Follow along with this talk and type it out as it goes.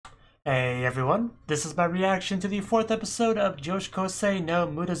Hey everyone, this is my reaction to the 4th episode of Joshikousei no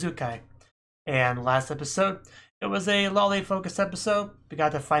Mudazukai. And last episode, it was a lolly-focused episode. We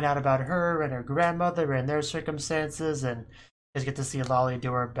got to find out about her and her grandmother and their circumstances, and just get to see Lolly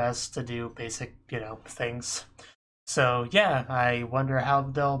do her best to do basic, things. So yeah, I wonder how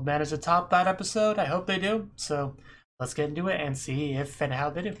they'll manage to top that episode. I hope they do. So let's get into it and see if and how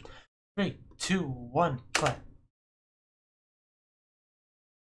they do. 3, 2, 1, play.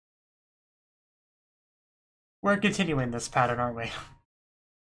 We're continuing this pattern, aren't we?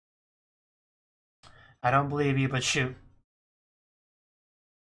 I don't believe you, but shoot.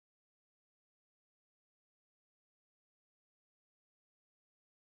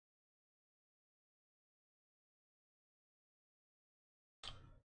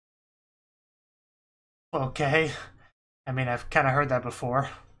 Okay. I mean, I've kind of heard that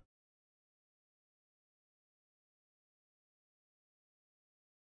before.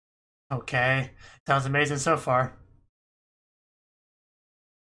 Okay. Sounds amazing so far.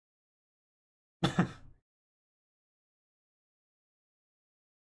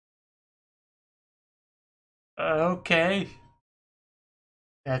 Okay.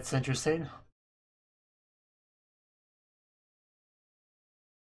 That's interesting.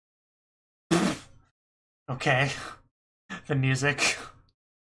 Okay. The music.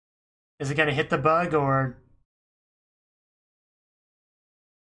 Is it gonna hit the bug or...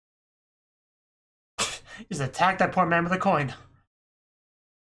 Just attack that poor man with a coin.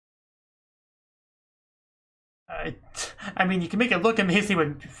 I mean, you can make it look amazing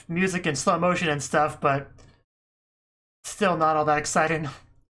with music and slow motion and stuff, but still not all that exciting.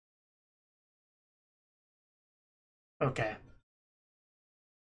 Okay.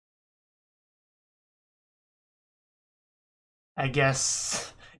 I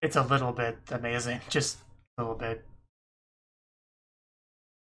guess it's a little bit amazing, just a little bit.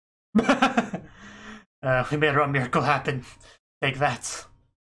 We made our own miracle happen. Take that.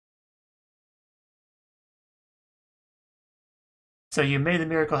 So you made the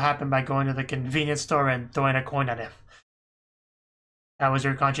miracle happen by going to the convenience store and throwing a coin at him. That was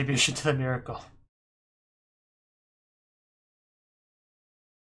your contribution to the miracle.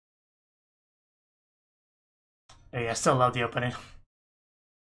 Yeah, I still love the opening.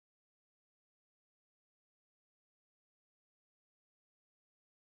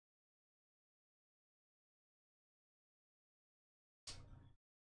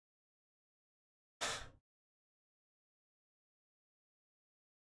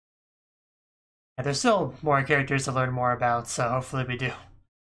 And there's still more characters to learn more about, so hopefully we do.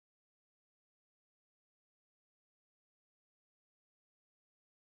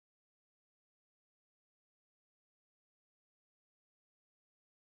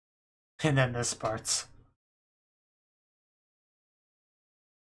 And then this part's.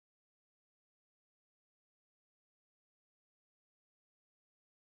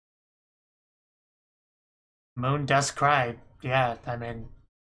 Moon does cry. Yeah, I mean,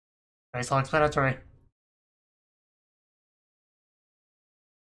 very self-explanatory.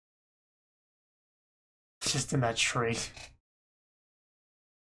 Just in that tree.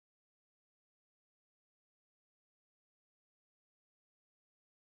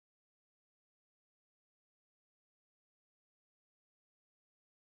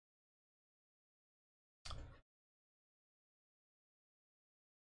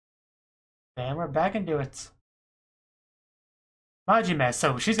 And we're back into it. Majime,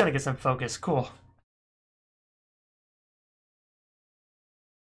 so she's gonna get some focus. Cool.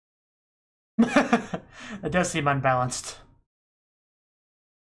 It does seem unbalanced.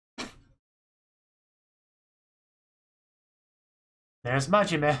 There's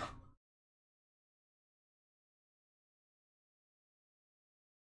Majime.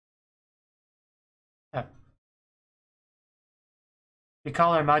 Yeah. We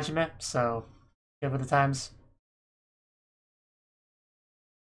call her Majime, so give her the times.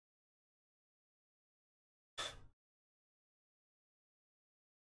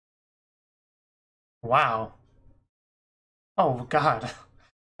 Wow. Oh god.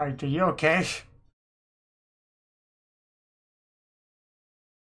 Are you okay?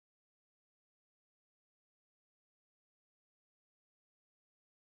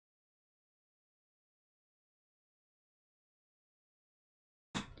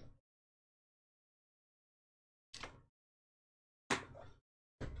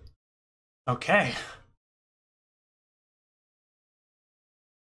 Okay.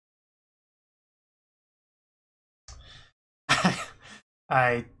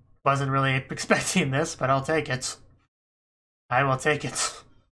 I wasn't really expecting this, but I'll take it. I will take it.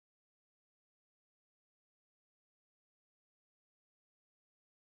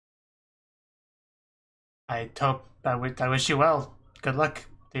 I wish you well. Good luck.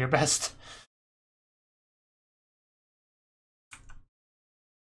 Do your best.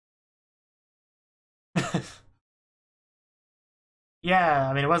 Yeah,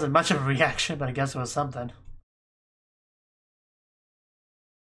 I mean, it wasn't much of a reaction, but I guess it was something.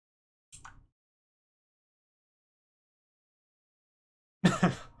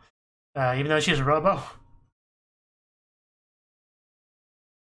 Even though she's a robo.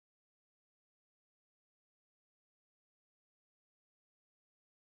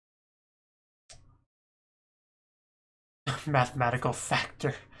 Mathematical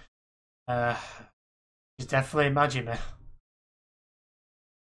factor. She's definitely Majime.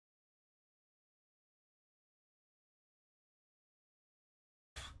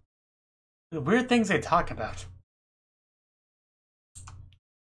 The weird things they talk about.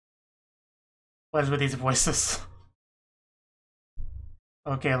 What is with these voices?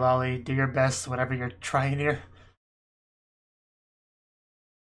 Okay, Lolly, do your best, whatever you're trying here.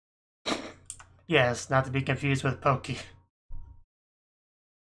 Yes, not to be confused with Pokey.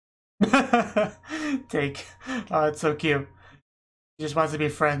 Take. Oh, it's so cute. He just wants to be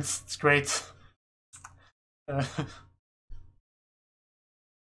friends. It's great.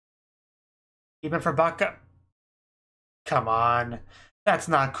 Even for Baka? Come on. That's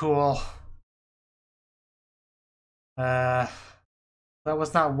not cool. That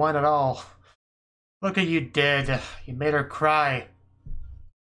was not one at all. Look what you did. You made her cry.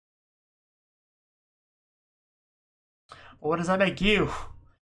 What does that make you?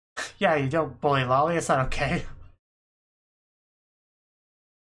 Yeah, you don't bully Lolly. It's not okay.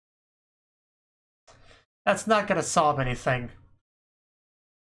 That's not gonna solve anything.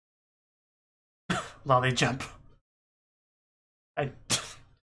 Lolly jump. I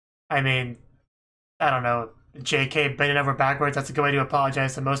mean, I don't know. JK bending over backwards, that's a good way to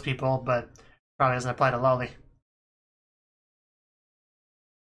apologize to most people, but probably doesn't apply to Lolly.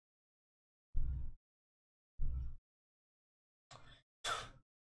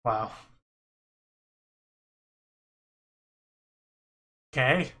 Wow.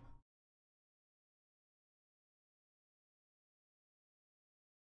 Okay.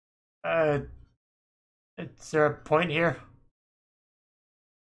 Is there a point here?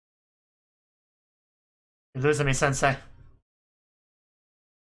 You're losing me, Sensei.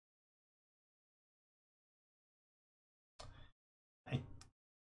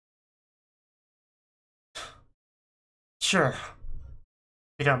 Sure.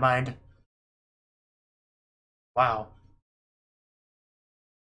 If you don't mind. Wow.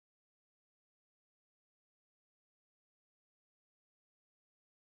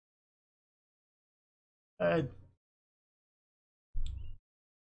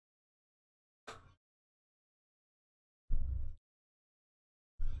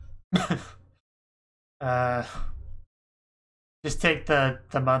 Just take the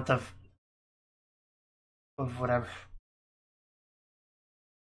month of whatever.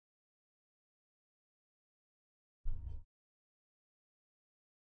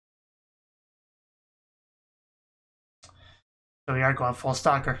 So we are going full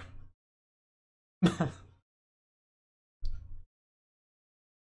stalker.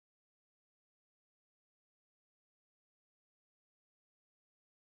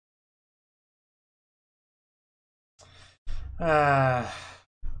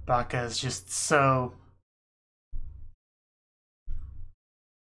 Baka is just so...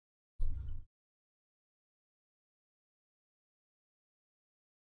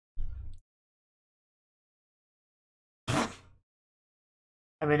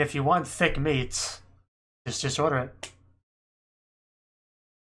 I mean, if you want thick meat, just order it.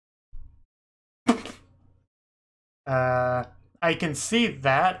 I can see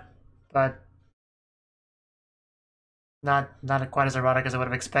that, but not quite as erotic as I would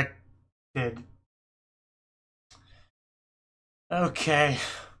have expected. Okay.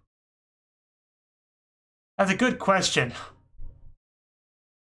 That's a good question.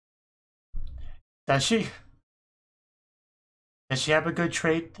 Does she? Does she have a good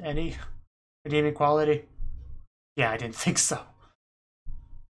trait? Any redeeming quality? Yeah, I didn't think so.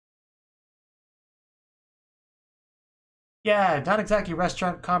 Yeah, not exactly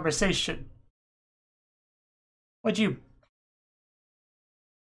restaurant conversation. What'd you...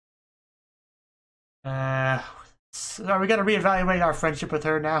 are we gonna reevaluate our friendship with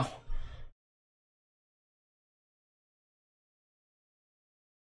her now?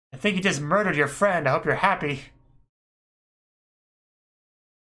 I think you just murdered your friend. I hope you're happy.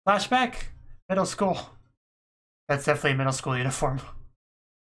 Flashback? Middle school. That's definitely a middle school uniform.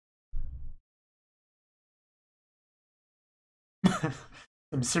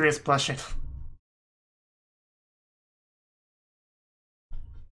 Some serious blushing.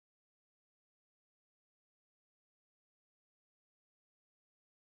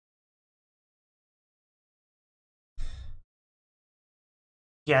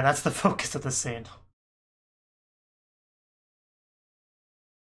 Yeah, that's the focus of the scene.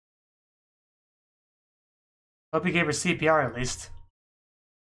 Hope you gave her CPR at least.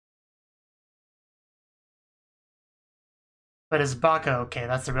 But is Baka okay?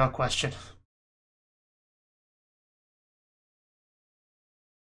 That's the real question.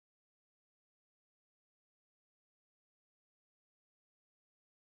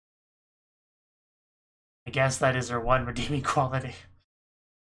 I guess that is her one redeeming quality.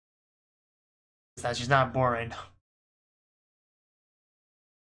 Is that she's not boring.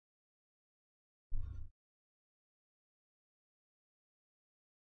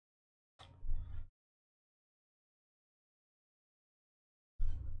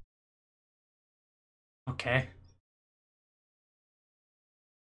 Okay.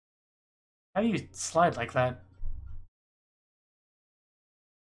 How do you slide like that?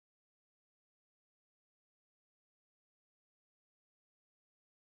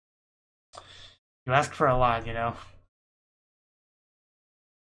 You ask for a lot, you know?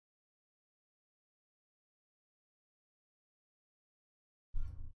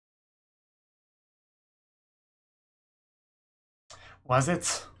 Was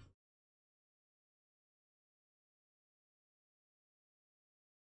it?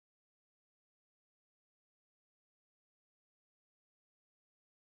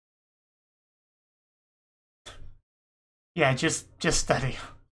 Yeah, just study.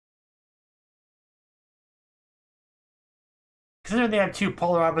 Considering they have two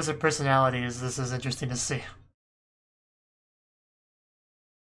polar opposite personalities, this is interesting to see.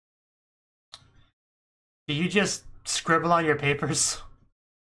 Do you just scribble on your papers?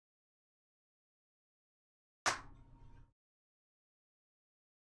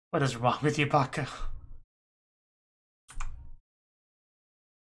 What is wrong with you, Baka?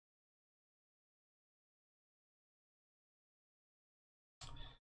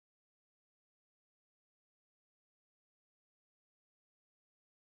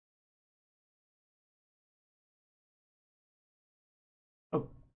 Oh.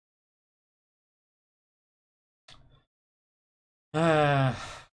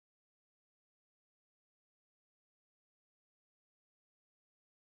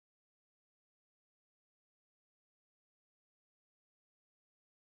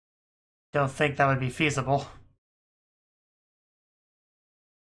 Don't think that would be feasible.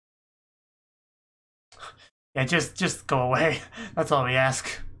 Yeah, just go away. That's all we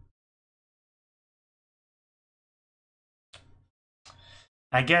ask.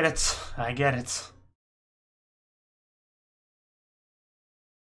 I get it. I get it.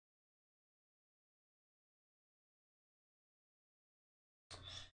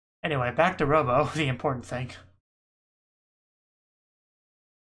 Anyway, back to Robo, the important thing.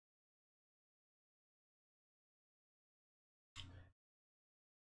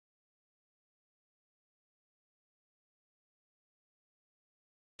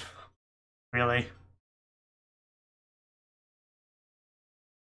 Really?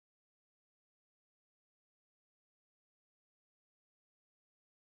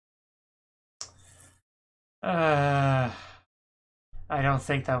 I don't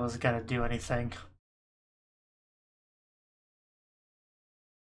think that was gonna do anything.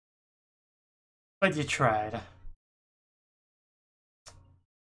 But you tried.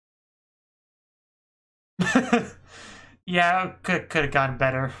 Yeah, could have gone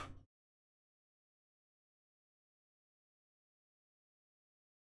better.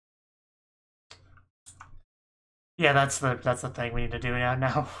 Yeah, that's the thing we need to do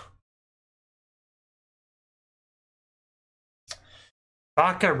now.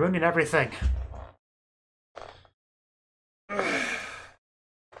 Baka ruining everything.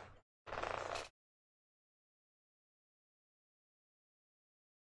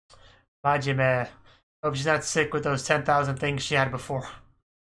 Majime. Hope she's not sick with those 10,000 things she had before.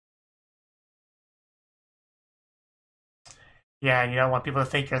 Yeah, and you don't want people to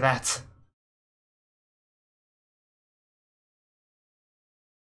think you're that.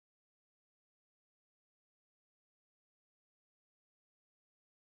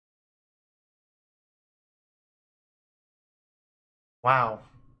 Wow.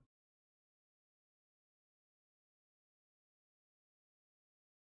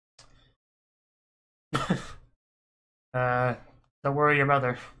 Don't worry your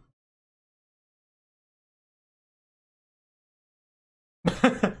mother.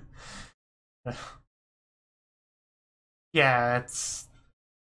 Yeah, it's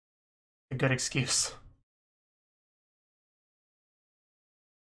a good excuse.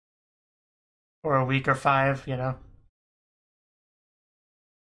 Or a week or 5, you know?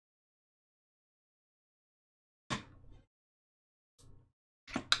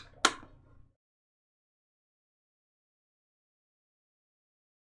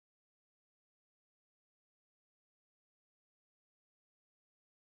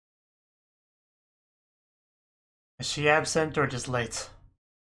 Is she absent or just late?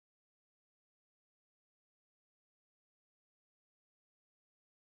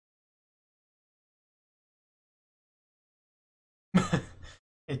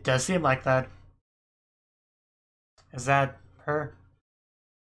 It does seem like that. Is that her?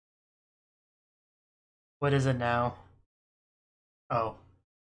 What is it now? Oh.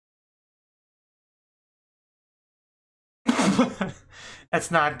 That's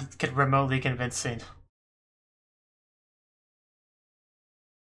not remotely convincing.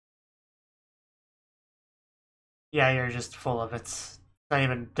 Yeah, you're just full of it. It's not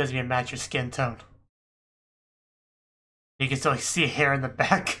even, doesn't even match your skin tone. You can still see hair in the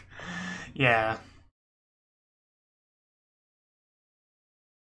back. Yeah.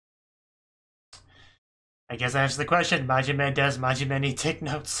 I guess I answered the question. Majime does Majime need take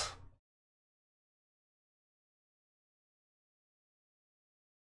notes?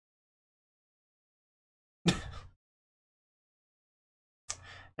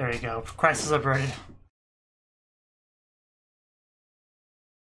 There you go. Crisis averted.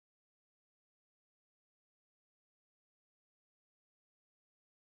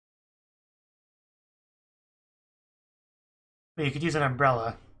 But you could use an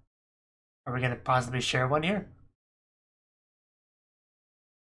umbrella. Are we going to possibly share one here?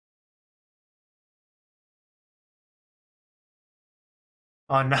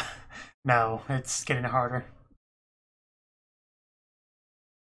 Oh, no. No, it's getting harder.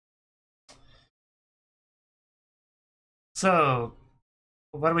 So,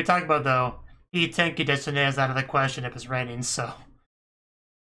 what are we talking about, though? Tenki Destiny is out of the question if it's raining, so...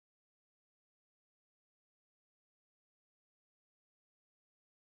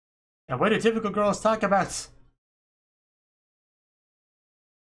 And what do typical girls talk about?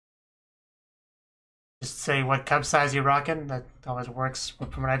 Just say what cup size you're rocking. That always works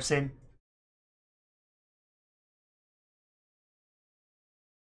from what I've seen.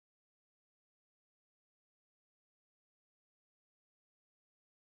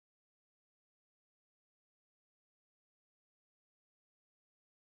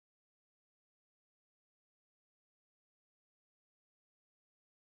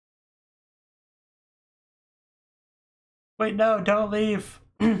 Wait, no, don't leave.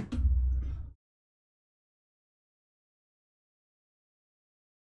 I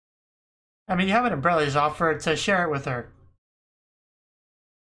mean, you have an umbrella. Just offer to share it with her.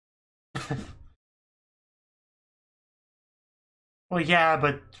 Well, yeah,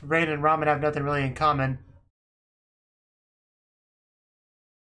 but rain and ramen have nothing really in common.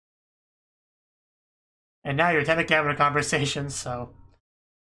 And now you're technically having a conversation, so...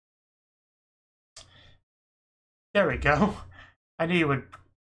 There we go. I knew you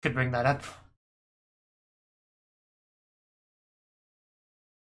could bring that up.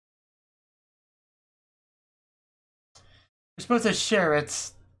 You're supposed to share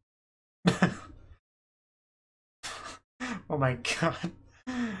it. Oh my god.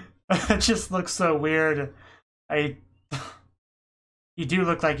 It just looks so weird. You do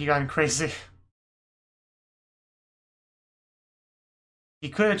look like you gone crazy. You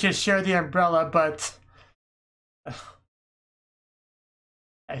could have just shared the umbrella, but...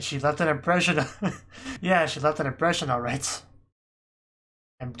 And she left an impression. Yeah, she left an impression, alright.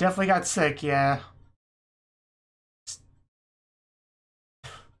 And definitely got sick, yeah.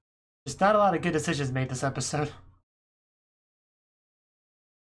 There's not a lot of good decisions made this episode.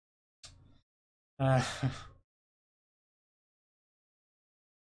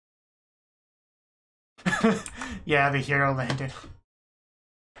 Yeah, the hero landed.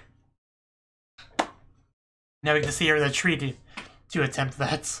 Now we can see her in the tree to attempt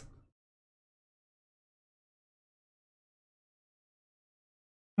that.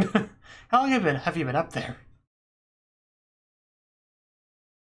 How long have you been up there?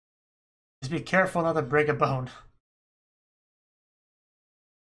 Just be careful not to break a bone.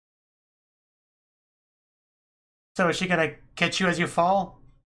 So is she gonna catch you as you fall?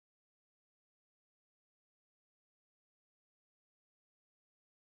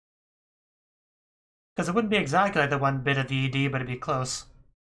 Because it wouldn't be exactly like the one bit of the ED, but it'd be close.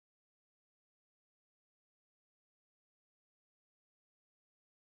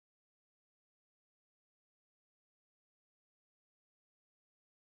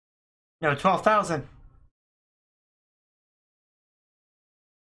 No, 12,000.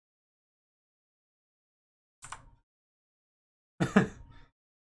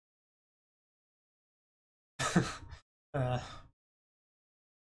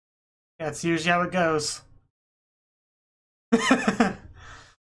 That's usually how it goes.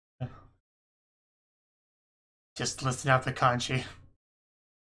 Just listing out the kanji.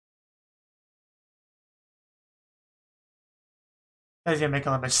 That doesn't make a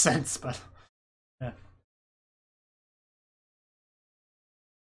lot much sense, but yeah.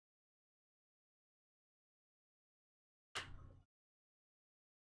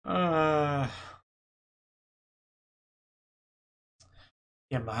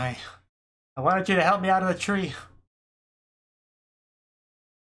 Yeah, I wanted you to help me out of the tree.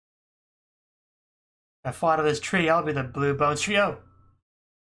 If I fall out of this tree, I'll be the Blue Bones Trio.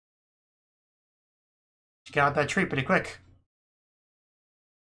 She got out that tree pretty quick.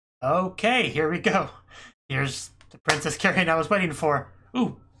 Okay, here we go. Here's the princess carrying I was waiting for.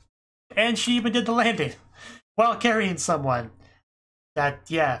 Ooh, and she even did the landing while carrying someone. That,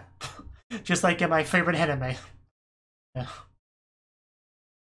 yeah, just like in my favorite anime. Yeah.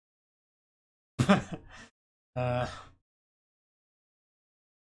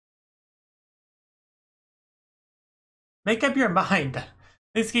 Make up your mind.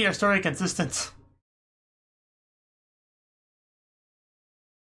 Let's get your story consistent.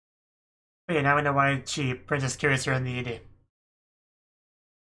 Okay, now we know why Princess carries her in the ED.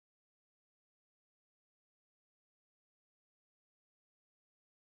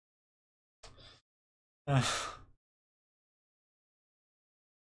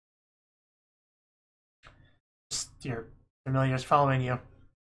 Just your familiars following you.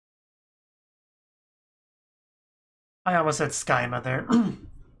 I almost said Sky Mother.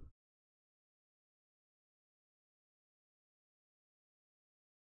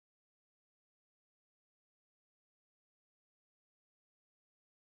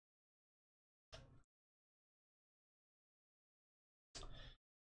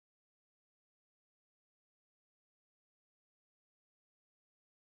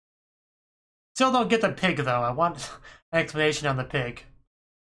 Still don't get the pig, though. I want an explanation on the pig.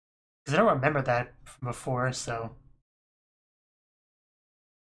 Because I don't remember that from before, so...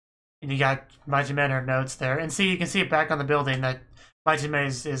 And you got Majime in her notes there. And see, you can see it back on the building that Majime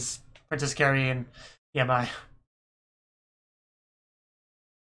is Princess Carrie and Yamai.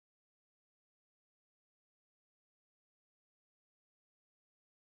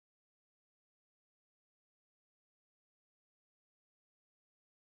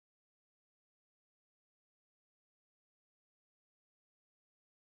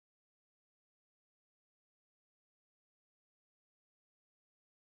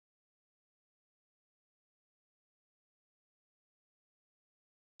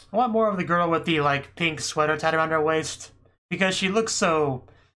 I want more of the girl with the, like, pink sweater tied around her waist. Because she looks so...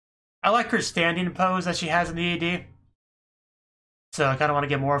 I like her standing pose that she has in the ED. So I kind of want to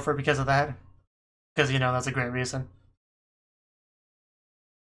get more of her because of that. Because, you know, that's a great reason.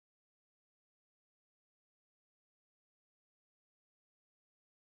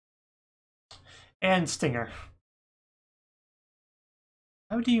 And Stinger.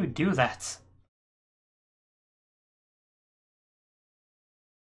 How do you do that?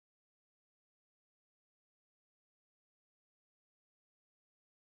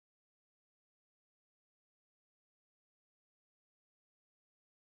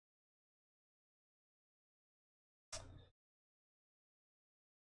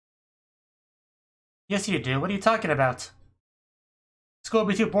 Yes, you do. What are you talking about? School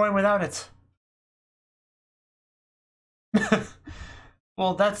would be too boring without it.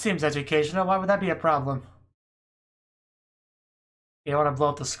 Well, that seems educational. Why would that be a problem? You don't want to blow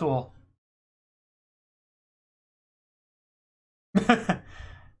up the school.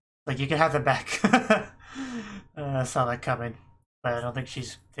 Like, you can have them back. I saw that coming. But I don't think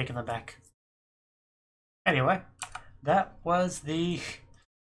she's taking them back. Anyway, that was the...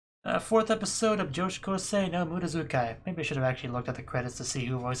 fourth episode of Joshikousei no Mudazukai. Maybe I should have actually looked at the credits to see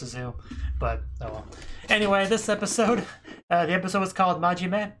who voices who, but oh well. Anyway, this episode, the episode was called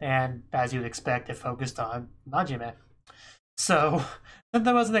Majime, and as you'd expect, it focused on Majime. So,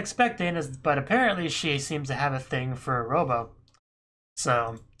 something I wasn't expecting, but apparently she seems to have a thing for Robo.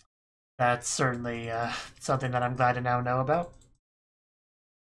 So, that's certainly something that I'm glad to now know about.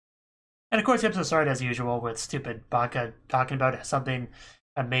 And of course, the episode started as usual with stupid Baka talking about something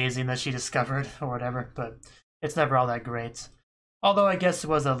amazing that she discovered or whatever, but it's never all that great. Although I guess it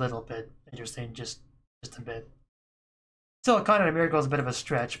was a little bit interesting, just a bit. Still, a kind of a miracle is a bit of a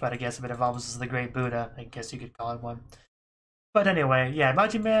stretch, but I guess if it evolves as the Great Buddha, I guess you could call it one. But anyway, yeah,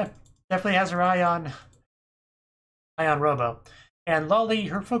 Majime definitely has her eye on Robo. And Lolly,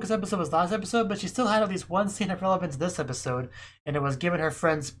 her focus episode was last episode, but she still had at least one scene of relevance this episode, and it was giving her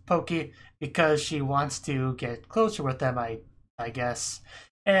friends Pokey because she wants to get closer with them, I guess.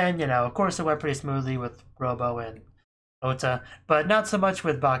 And, you know, of course it went pretty smoothly with Robo and Ota, but not so much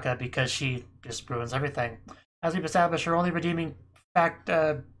with Baka because she just ruins everything. As we've established, her only redeeming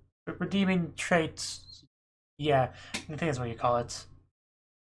trait, yeah, I think that's what you call it.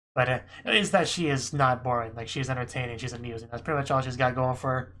 But at least that she is not boring. Like, she's entertaining, she's amusing. That's pretty much all she's got going for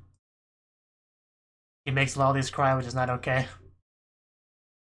her. She makes Lollies cry, which is not okay.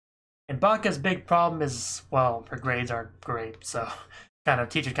 And Baka's big problem is, well, her grades aren't great, so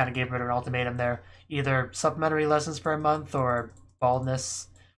teacher kind of gave her an ultimatum there. Either supplementary lessons per month or baldness,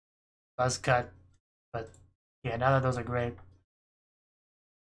 buzz cut. But yeah, none of those are great.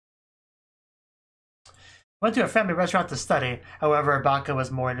 Went to a family restaurant to study. However, Baka was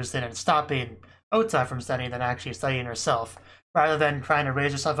more interested in stopping Ota from studying than actually studying herself. Rather than trying to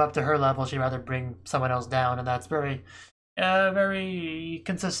raise herself up to her level, she'd rather bring someone else down, and that's very, very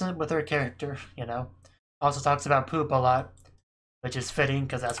consistent with her character, you know. Also talks about poop a lot, which is fitting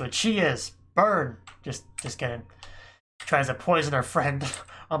because that's what she is. Burn. Just kidding. Tries to poison her friend,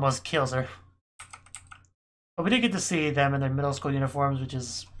 almost kills her. But we did get to see them in their middle school uniforms, which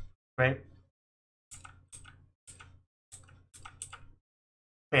is great.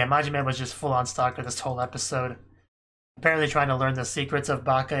 But yeah, Majime was just full on stalker this whole episode. Apparently trying to learn the secrets of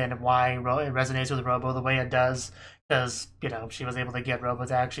Baka and why it resonates with Robo the way it does. Because, you know, she was able to get Robo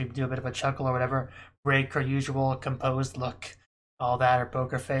to actually do a bit of a chuckle or whatever. Break her usual composed look. All that, her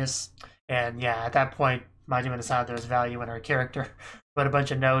poker face. And yeah, at that point, Majime decided there was value in her character. Wrote a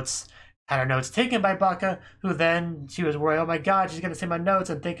bunch of notes. Had her notes taken by Baka, who then, she was worried, oh my god, she's going to see my notes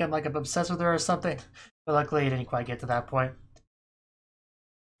and think I'm like obsessed with her or something. But luckily, it didn't quite get to that point.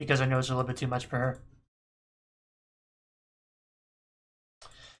 Because her notes are a little bit too much for her.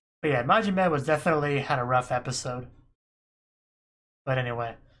 But yeah, Majime was definitely had a rough episode. But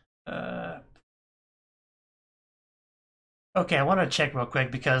anyway. Okay, I want to check real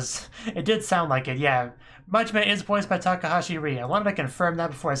quick because it did sound like it. Yeah, Majime is voiced by Takahashi Rii. I wanted to confirm that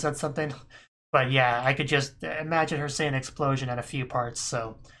before I said something. But yeah, I could just imagine her saying explosion at a few parts.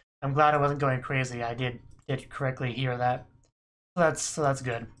 So I'm glad I wasn't going crazy. I did correctly hear that. So that's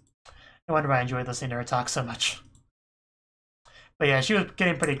good. No wonder I enjoyed listening to her talk so much. But yeah, she was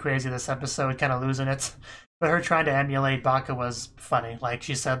getting pretty crazy this episode, kind of losing it. But her trying to emulate Baka was funny. Like,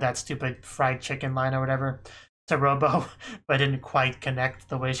 she said that stupid fried chicken line or whatever to Robo, but didn't quite connect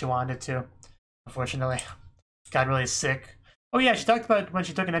the way she wanted to, unfortunately. Got really sick. Oh yeah, she talked about when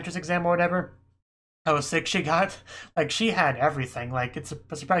she took an entrance exam or whatever, how sick she got. Like, she had everything. Like, it's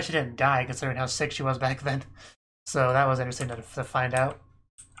a surprise she didn't die, considering how sick she was back then. So that was interesting to find out.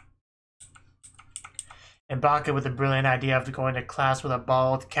 And Baka with the brilliant idea of going to class with a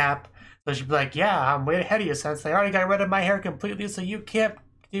bald cap. So she'd be like, yeah, I'm way ahead of you, Sensei. I already got rid of my hair completely, so you can't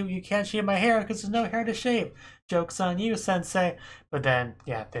shave my hair because there's no hair to shave. Joke's on you, Sensei. But then,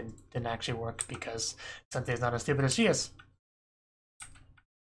 yeah, didn't actually work because Sensei's not as stupid as she is.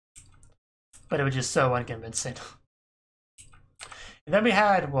 But it was just so unconvincing. And then we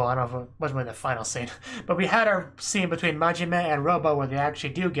had, well, I don't know if it wasn't really the final scene, but we had our scene between Majime and Robo where they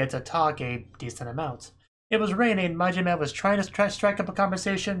actually do get to talk a decent amount. It was raining, Majime was trying to strike up a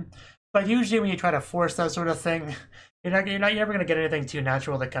conversation, but usually when you try to force that sort of thing, you're never going to get anything too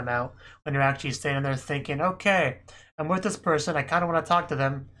natural to come out when you're actually standing there thinking, okay, I'm with this person, I kind of want to talk to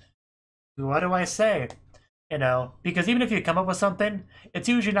them. What do I say? You know, because even if you come up with something, it's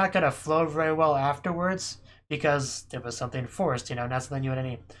usually not going to flow very well afterwards because it was something forced, you know, not something you had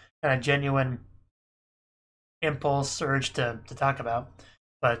any kind of genuine impulse, urge to talk about.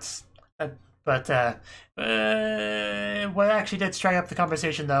 But what actually did strike up the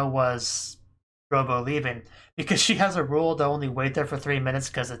conversation, though, was Robo leaving. Because she has a rule to only wait there for 3 minutes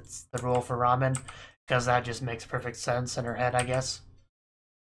because it's the rule for ramen. Because that just makes perfect sense in her head, I guess.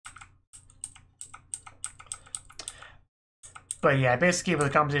 But yeah, basically it was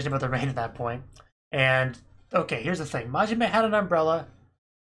a conversation about the rain at that point. And, okay, here's the thing. Majime had an umbrella.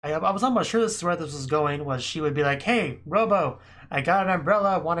 I was almost sure this is where this was going, was she would be like, hey, Robo, I got an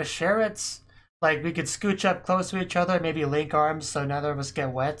umbrella, want to share it? Like, we could scooch up close to each other, maybe link arms so neither of us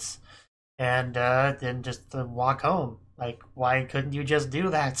get wet, and then just walk home. Like, why couldn't you just do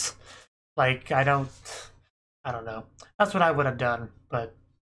that? Like, I don't know. That's what I would have done, but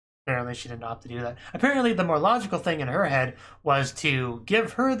apparently she didn't opt to do that. Apparently the more logical thing in her head was to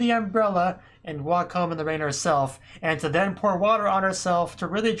give her the umbrella and walk home in the rain herself, and to then pour water on herself to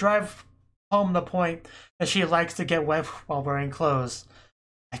really drive home the point that she likes to get wet while wearing clothes.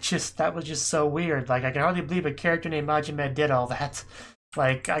 That was just so weird. Like, I can hardly believe a character named Majime did all that.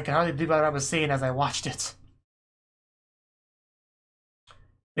 Like, I can hardly believe what I was seeing as I watched it.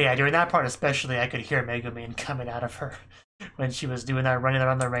 But yeah, during that part especially, I could hear Megumin coming out of her when she was doing that running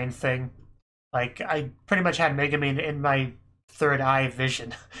around the rain thing. Like, I pretty much had Megumin in my third eye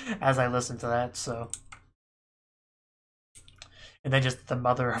vision as I listened to that, so. And then just the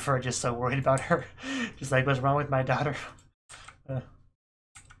mother of her just so worried about her. Just like, what's wrong with my daughter?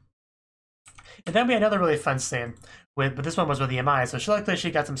 And then we had another really fun scene, but this one was with Yamai, so luckily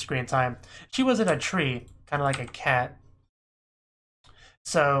she got some screen time. She was in a tree, kind of like a cat.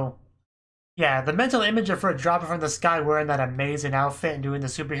 So, yeah, the mental image of her dropping from the sky wearing that amazing outfit and doing the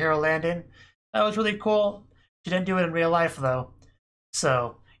superhero landing, that was really cool. She didn't do it in real life, though.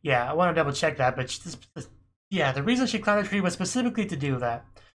 So, yeah, I want to double check that, but yeah, the reason she climbed the tree was specifically to do that,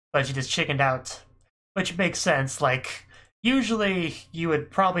 but she just chickened out, which makes sense. Like, usually you would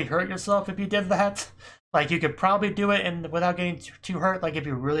probably hurt yourself if you did that. Like, you could probably do it without getting too hurt. Like, if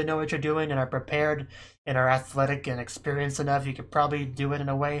you really know what you're doing and are prepared and are athletic and experienced enough, you could probably do it in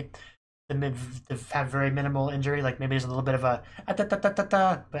a way to have very minimal injury. Like, maybe there's a little bit of a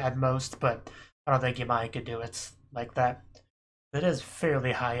at most, but I don't think Yamai could do it like that. It is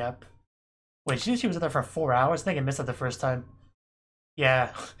fairly high up. Wait, she was in there for 4 hours? I think I missed it the first time.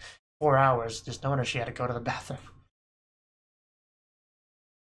 Yeah, 4 hours. Just no wonder she had to go to the bathroom.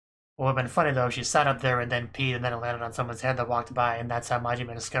 It would have been funny though if she sat up there and then peed and then it landed on someone's head that walked by and that's how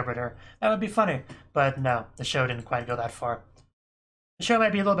Majima discovered her. That would be funny. But no, the show didn't quite go that far. The show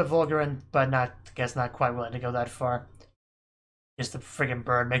might be a little bit vulgar, but I guess not quite willing to go that far. Just the friggin'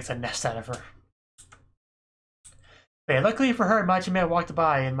 bird makes a nest out of her. But yeah, luckily for her, Majima walked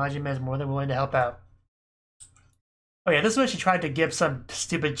by and Majima is more than willing to help out. Oh yeah, this is when she tried to give some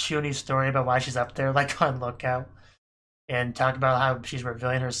stupid chuny story about why she's up there, like on lookout. And talk about how she's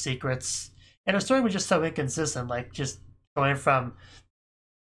revealing her secrets. And her story was just so inconsistent, like just going from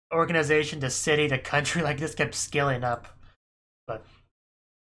organization to city to country, like this kept scaling up. But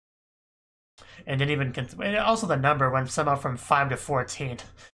and didn't even and also the number went somehow from 5 to 14.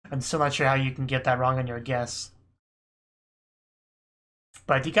 I'm still not sure how you can get that wrong on your guess.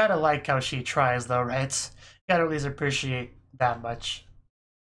 But you gotta like how she tries though, right? You gotta at least appreciate that much.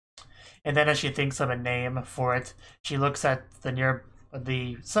 And then as she thinks of a name for it, she looks at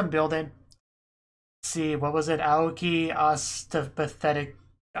some building. See, what was it? Aoki Osteopathic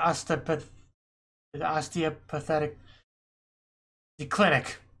the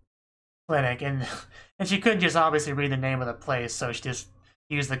clinic. And she couldn't just obviously read the name of the place, so she just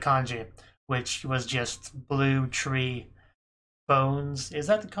used the kanji, which was just blue tree bones. Is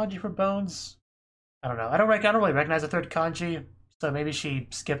that the kanji for bones? I don't know. I don't really recognize the third kanji. So maybe she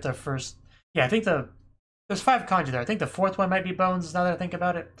skipped the first. Yeah, I think there's 5 kanji there. I think the 4th one might be bones now that I think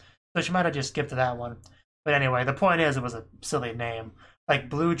about it. So she might have just skipped that one. But anyway, the point is it was a silly name.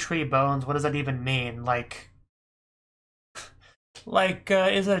 Like blue tree bones, what does that even mean?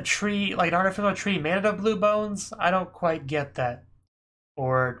 Is a tree, like an artificial tree made out of blue bones? I don't quite get that.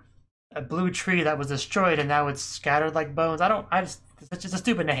 Or a blue tree that was destroyed and now it's scattered like bones. It's just a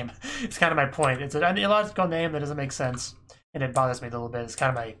stupid name. It's kind of my point. It's an illogical name that doesn't make sense. And it bothers me a little bit. It's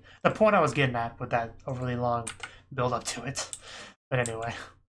kind of the point I was getting at with that overly long build up to it. But anyway.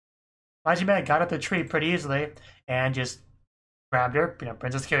 Majima got up the tree pretty easily and just grabbed her,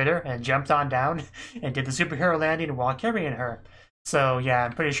 Princess carried her, and jumped on down and did the superhero landing while carrying her. So yeah,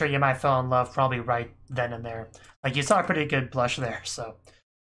 I'm pretty sure Yamai fell in love probably right then and there. Like you saw a pretty good blush there, so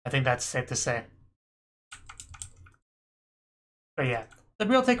I think that's safe to say. But yeah, the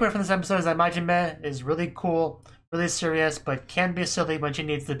real takeaway from this episode is that Majima is really cool, really serious, but can be silly when she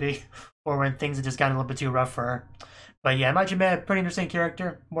needs to be, or when things have just gotten a little bit too rough for her. But yeah, Majima, pretty interesting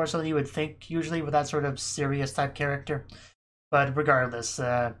character, more so than you would think usually with that sort of serious type character. But regardless,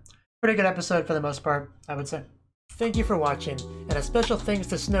 pretty good episode for the most part, I would say. Thank you for watching, and a special thanks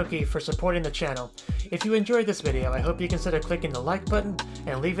to Cnouki for supporting the channel. If you enjoyed this video, I hope you consider clicking the like button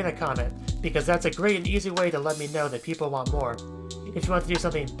and leaving a comment, because that's a great and easy way to let me know that people want more. If you want to do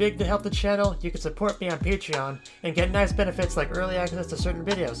something big to help the channel, you can support me on Patreon and get nice benefits like early access to certain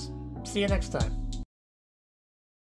videos. See you next time.